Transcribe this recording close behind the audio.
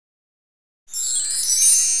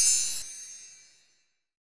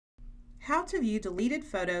How to view deleted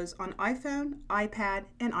photos on iPhone, iPad,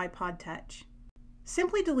 and iPod Touch.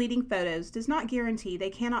 Simply deleting photos does not guarantee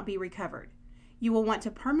they cannot be recovered. You will want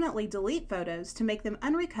to permanently delete photos to make them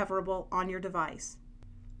unrecoverable on your device.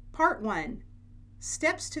 Part 1.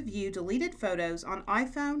 Steps to view deleted photos on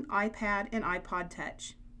iPhone, iPad, and iPod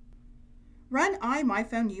Touch. Run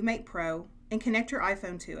iMyPhone UMake Pro and connect your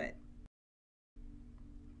iPhone to it.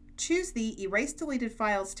 Choose the Erase Deleted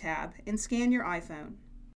Files tab and scan your iPhone.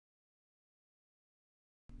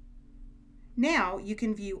 Now you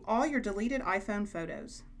can view all your deleted iPhone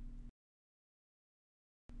photos.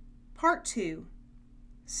 Part 2.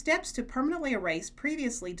 Steps to permanently erase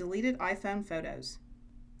previously deleted iPhone photos.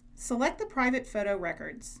 Select the private photo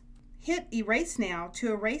records. Hit Erase Now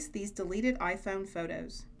to erase these deleted iPhone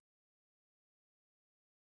photos.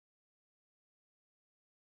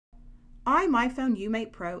 iMyPhone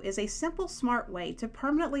UMake Pro is a simple, smart way to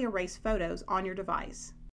permanently erase photos on your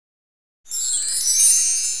device.